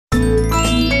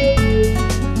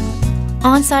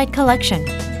On-site collection.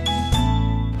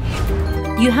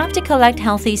 You have to collect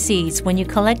healthy seeds when you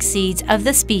collect seeds of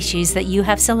the species that you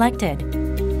have selected.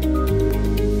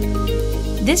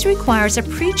 This requires a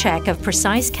pre-check of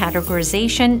precise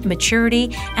categorization,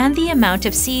 maturity, and the amount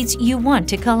of seeds you want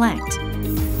to collect.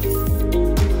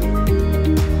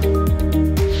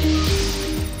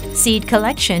 Seed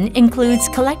collection includes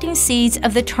collecting seeds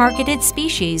of the targeted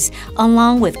species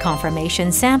along with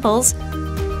confirmation samples,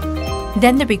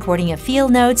 then the recording of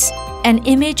field notes and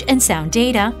image and sound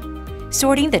data,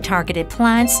 sorting the targeted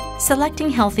plants, selecting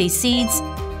healthy seeds,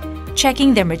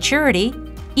 checking their maturity,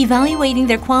 evaluating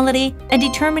their quality, and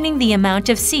determining the amount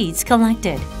of seeds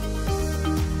collected.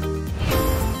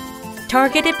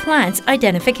 Targeted plants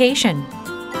identification.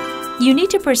 You need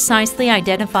to precisely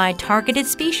identify targeted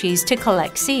species to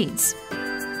collect seeds.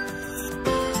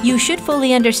 You should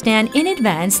fully understand in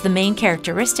advance the main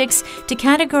characteristics to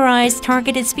categorize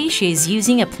targeted species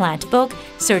using a plant book,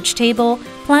 search table,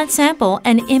 plant sample,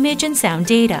 and image and sound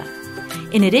data.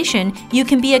 In addition, you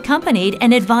can be accompanied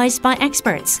and advised by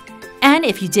experts. And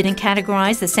if you didn't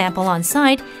categorize the sample on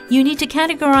site, you need to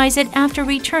categorize it after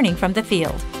returning from the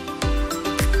field.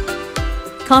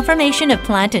 Confirmation of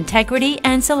plant integrity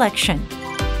and selection.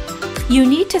 You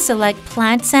need to select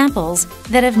plant samples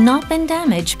that have not been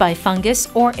damaged by fungus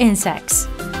or insects.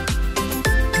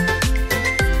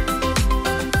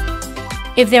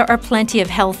 If there are plenty of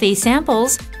healthy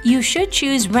samples, you should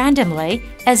choose randomly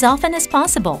as often as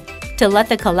possible to let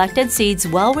the collected seeds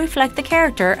well reflect the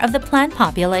character of the plant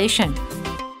population.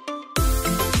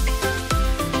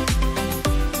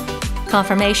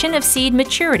 Confirmation of seed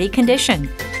maturity condition.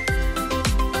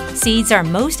 Seeds are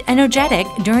most energetic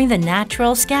during the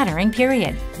natural scattering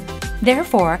period.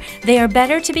 Therefore, they are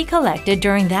better to be collected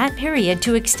during that period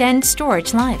to extend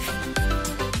storage life.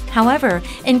 However,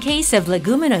 in case of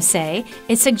Leguminosae,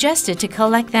 it's suggested to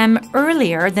collect them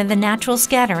earlier than the natural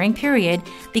scattering period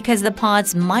because the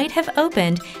pods might have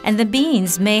opened and the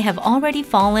beans may have already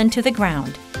fallen to the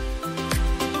ground.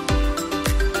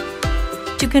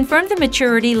 To confirm the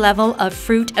maturity level of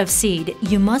fruit of seed,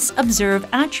 you must observe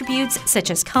attributes such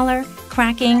as color,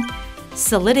 cracking,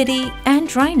 solidity, and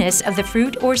dryness of the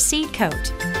fruit or seed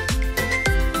coat.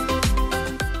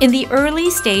 In the early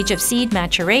stage of seed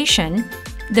maturation,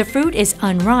 the fruit is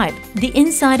unripe, the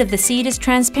inside of the seed is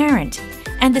transparent,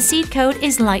 and the seed coat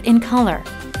is light in color.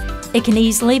 It can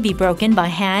easily be broken by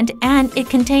hand and it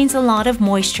contains a lot of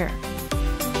moisture.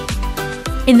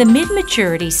 In the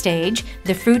mid-maturity stage,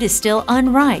 the fruit is still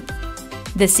unripe.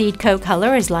 The seed coat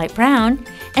color is light brown,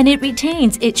 and it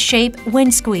retains its shape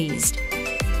when squeezed.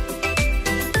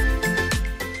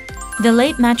 The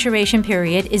late maturation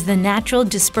period is the natural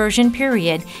dispersion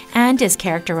period and is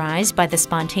characterized by the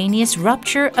spontaneous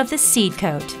rupture of the seed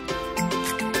coat.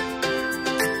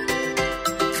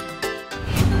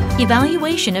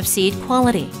 Evaluation of seed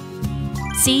quality.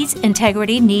 Seed's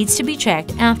integrity needs to be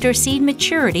checked after seed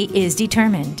maturity is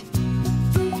determined.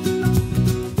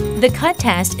 The cut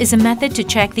test is a method to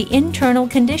check the internal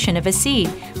condition of a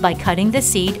seed by cutting the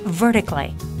seed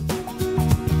vertically.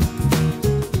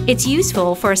 It's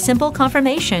useful for a simple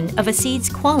confirmation of a seed's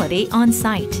quality on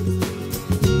site.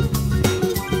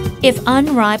 If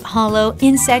unripe, hollow,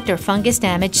 insect or fungus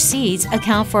damaged seeds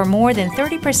account for more than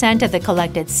 30% of the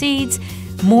collected seeds,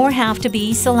 more have to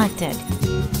be selected.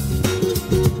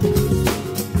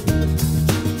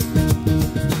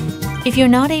 If you're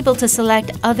not able to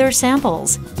select other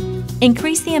samples,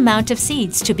 increase the amount of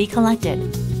seeds to be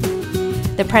collected.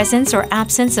 The presence or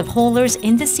absence of holders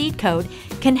in the seed coat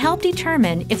can help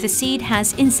determine if the seed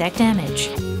has insect damage.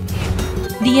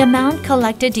 The amount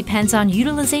collected depends on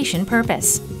utilization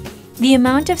purpose. The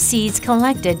amount of seeds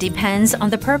collected depends on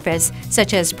the purpose,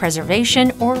 such as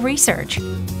preservation or research.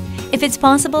 If it's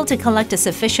possible to collect a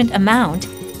sufficient amount,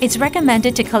 it's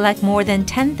recommended to collect more than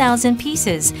 10,000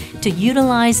 pieces to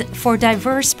utilize for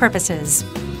diverse purposes.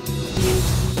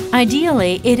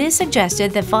 Ideally, it is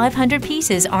suggested that 500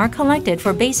 pieces are collected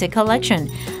for basic collection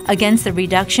against the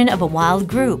reduction of a wild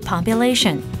group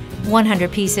population,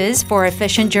 100 pieces for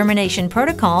efficient germination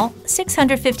protocol,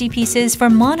 650 pieces for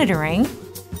monitoring,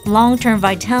 long-term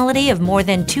vitality of more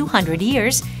than 200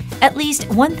 years, at least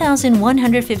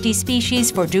 1,150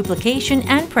 species for duplication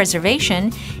and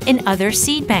preservation in other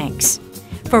seed banks.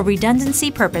 For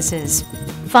redundancy purposes,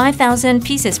 5,000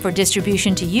 pieces for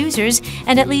distribution to users,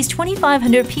 and at least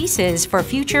 2,500 pieces for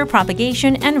future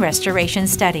propagation and restoration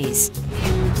studies.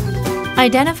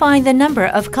 Identifying the number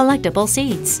of collectible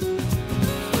seeds.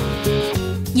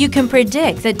 You can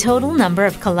predict the total number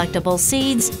of collectible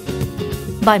seeds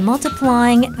by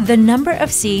multiplying the number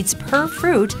of seeds per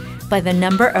fruit by the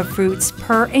number of fruits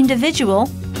per individual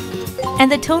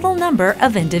and the total number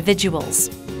of individuals.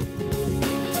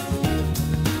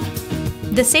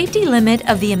 The safety limit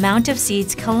of the amount of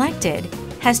seeds collected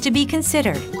has to be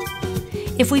considered.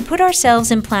 If we put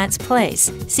ourselves in plant's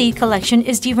place, seed collection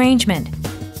is derangement.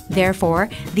 Therefore,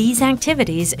 these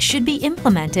activities should be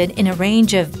implemented in a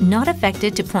range of not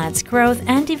affected to plant's growth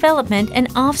and development and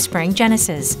offspring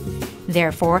genesis.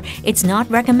 Therefore, it's not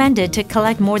recommended to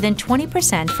collect more than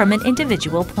 20% from an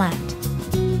individual plant.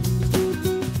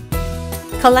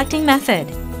 Collecting method.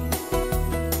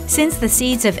 Since the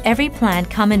seeds of every plant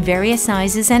come in various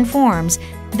sizes and forms,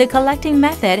 the collecting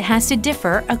method has to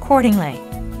differ accordingly.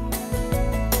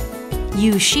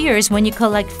 Use shears when you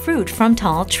collect fruit from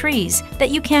tall trees that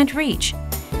you can't reach.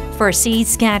 For seeds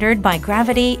scattered by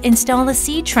gravity, install a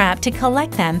seed trap to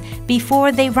collect them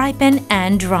before they ripen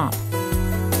and drop.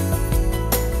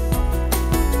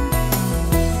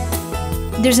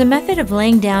 There's a method of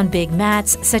laying down big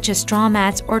mats such as straw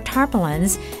mats or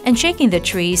tarpaulins and shaking the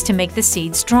trees to make the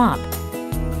seeds drop.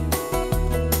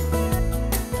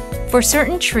 For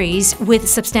certain trees with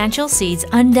substantial seeds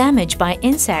undamaged by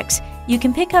insects, you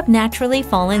can pick up naturally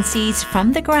fallen seeds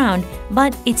from the ground,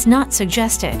 but it's not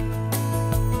suggested.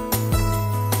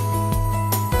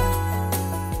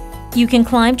 You can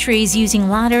climb trees using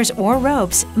ladders or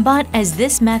ropes, but as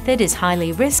this method is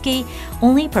highly risky,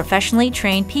 only professionally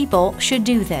trained people should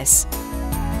do this.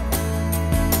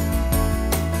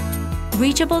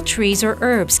 Reachable trees or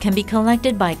herbs can be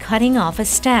collected by cutting off a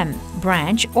stem,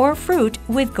 branch, or fruit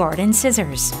with garden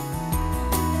scissors.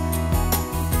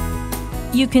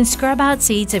 You can scrub out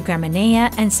seeds of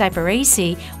Gramineae and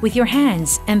Cyperaceae with your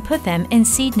hands and put them in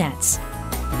seed nets.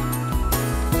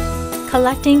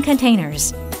 Collecting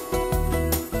containers.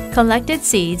 Collected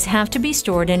seeds have to be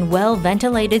stored in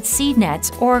well-ventilated seed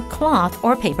nets or cloth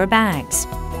or paper bags.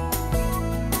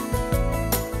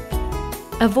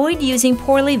 Avoid using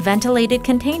poorly ventilated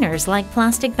containers like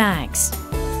plastic bags.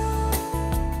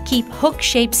 Keep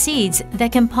hook-shaped seeds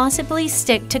that can possibly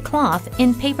stick to cloth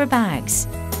in paper bags.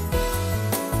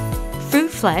 Fruit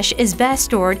flesh is best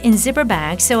stored in zipper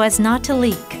bags so as not to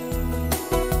leak.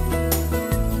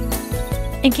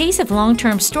 In case of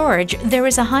long-term storage, there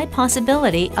is a high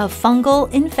possibility of fungal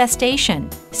infestation,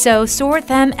 so sort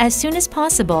them as soon as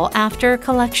possible after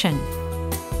collection.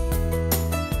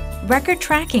 Record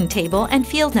tracking table and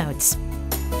field notes.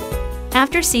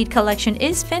 After seed collection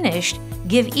is finished,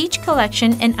 give each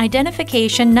collection an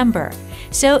identification number,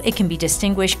 so it can be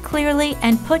distinguished clearly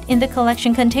and put in the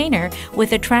collection container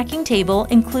with a tracking table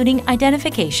including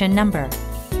identification number.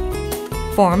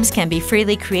 Forms can be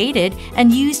freely created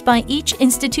and used by each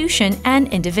institution and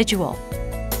individual.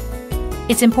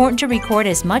 It's important to record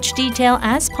as much detail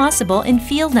as possible in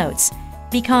field notes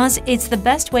because it's the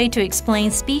best way to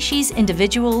explain species,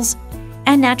 individuals,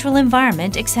 and natural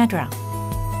environment, etc.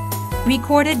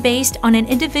 Recorded based on an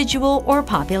individual or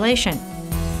population.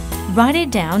 Write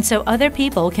it down so other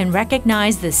people can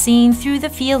recognize the scene through the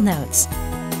field notes.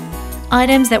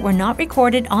 Items that were not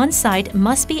recorded on site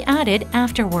must be added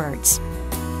afterwards.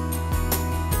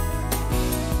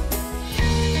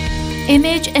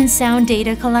 Image and sound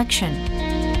data collection.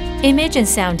 Image and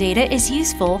sound data is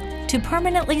useful to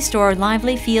permanently store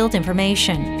lively field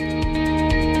information.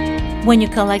 When you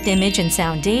collect image and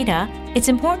sound data, it's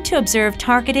important to observe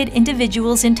targeted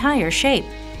individuals' entire shape,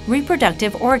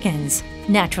 reproductive organs,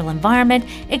 natural environment,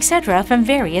 etc. from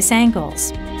various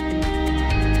angles.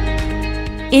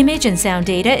 Image and sound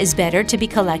data is better to be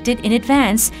collected in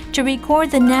advance to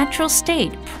record the natural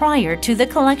state prior to the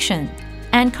collection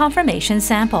and confirmation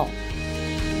sample.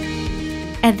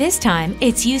 At this time,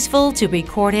 it's useful to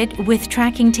record it with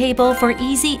tracking table for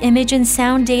easy image and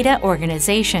sound data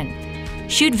organization.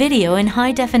 Shoot video in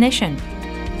high definition.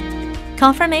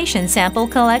 Confirmation sample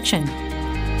collection.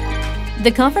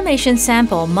 The confirmation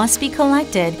sample must be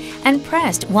collected and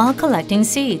pressed while collecting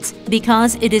seeds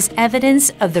because it is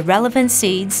evidence of the relevant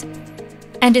seeds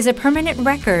and is a permanent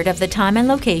record of the time and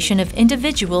location of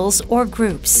individuals or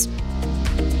groups.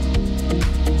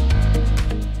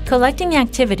 Collecting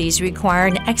activities require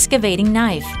an excavating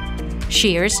knife,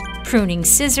 shears, pruning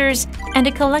scissors, and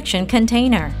a collection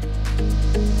container.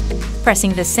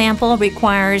 Pressing the sample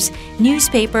requires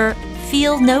newspaper,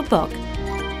 field notebook,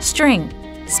 string,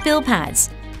 spill pads,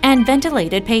 and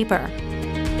ventilated paper.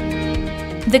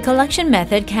 The collection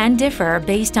method can differ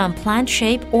based on plant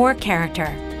shape or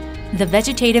character. The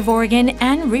vegetative organ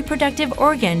and reproductive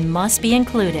organ must be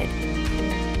included.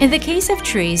 In the case of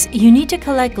trees, you need to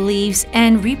collect leaves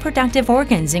and reproductive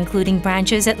organs including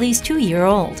branches at least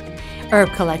 2-year-old.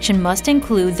 Herb collection must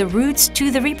include the roots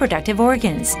to the reproductive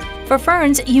organs. For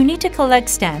ferns, you need to collect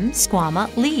stem,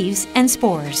 squama, leaves, and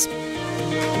spores.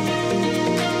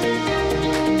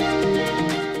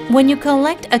 When you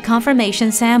collect a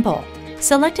confirmation sample,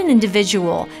 select an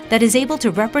individual that is able to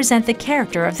represent the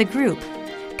character of the group.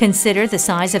 Consider the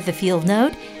size of the field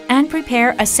note and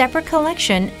prepare a separate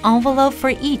collection envelope for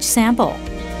each sample.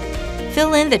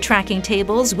 Fill in the tracking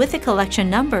tables with the collection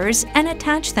numbers and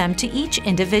attach them to each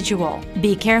individual.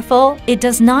 Be careful, it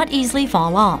does not easily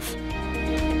fall off.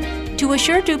 To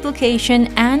assure duplication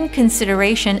and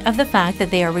consideration of the fact that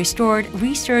they are restored,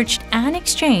 researched, and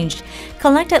exchanged,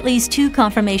 collect at least 2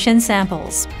 confirmation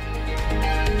samples.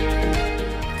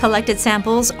 Collected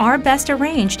samples are best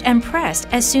arranged and pressed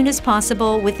as soon as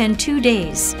possible within 2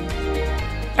 days.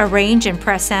 Arrange and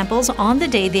press samples on the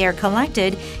day they are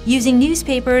collected using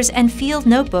newspapers and field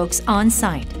notebooks on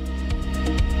site.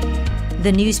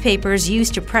 The newspapers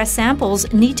used to press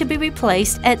samples need to be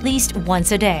replaced at least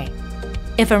once a day.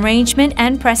 If arrangement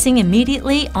and pressing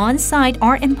immediately on site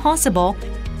are impossible,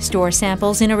 store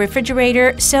samples in a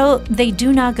refrigerator so they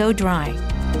do not go dry.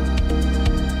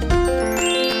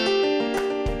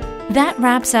 That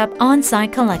wraps up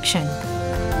on-site collection.